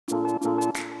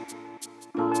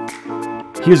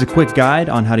Here's a quick guide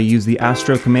on how to use the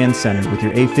ASTRO Command Center with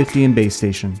your A50 and base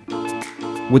station.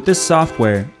 With this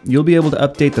software, you'll be able to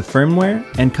update the firmware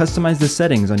and customize the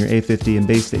settings on your A50 and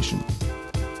base station.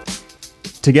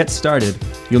 To get started,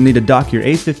 you'll need to dock your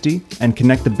A50 and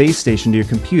connect the base station to your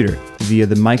computer via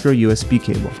the micro USB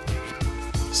cable.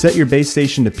 Set your base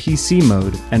station to PC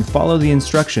mode and follow the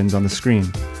instructions on the screen.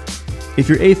 If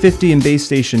your A50 and base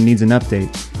station needs an update,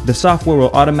 the software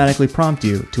will automatically prompt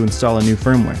you to install a new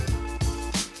firmware.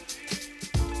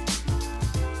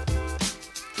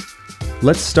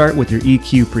 Let's start with your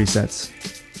EQ presets.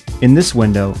 In this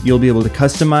window, you'll be able to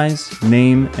customize,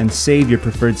 name, and save your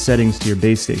preferred settings to your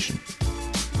base station.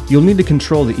 You'll need to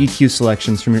control the EQ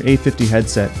selections from your A50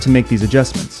 headset to make these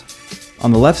adjustments.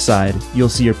 On the left side, you'll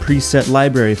see your preset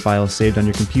library file saved on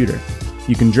your computer.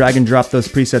 You can drag and drop those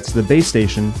presets to the base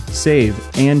station, save,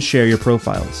 and share your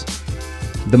profiles.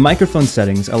 The microphone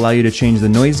settings allow you to change the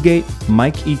noise gate,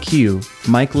 mic EQ,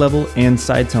 mic level, and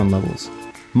side tone levels.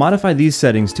 Modify these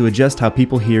settings to adjust how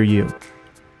people hear you.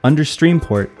 Under Stream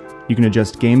Port, you can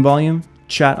adjust game volume,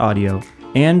 chat audio,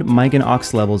 and mic and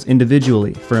aux levels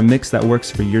individually for a mix that works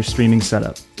for your streaming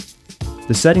setup.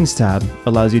 The Settings tab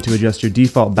allows you to adjust your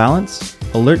default balance,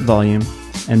 alert volume,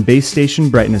 and base station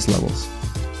brightness levels.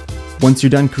 Once you're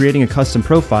done creating a custom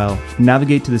profile,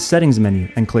 navigate to the Settings menu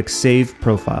and click Save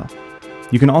Profile.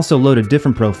 You can also load a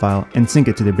different profile and sync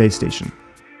it to their base station.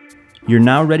 You're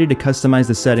now ready to customize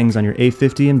the settings on your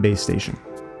A50 and base station.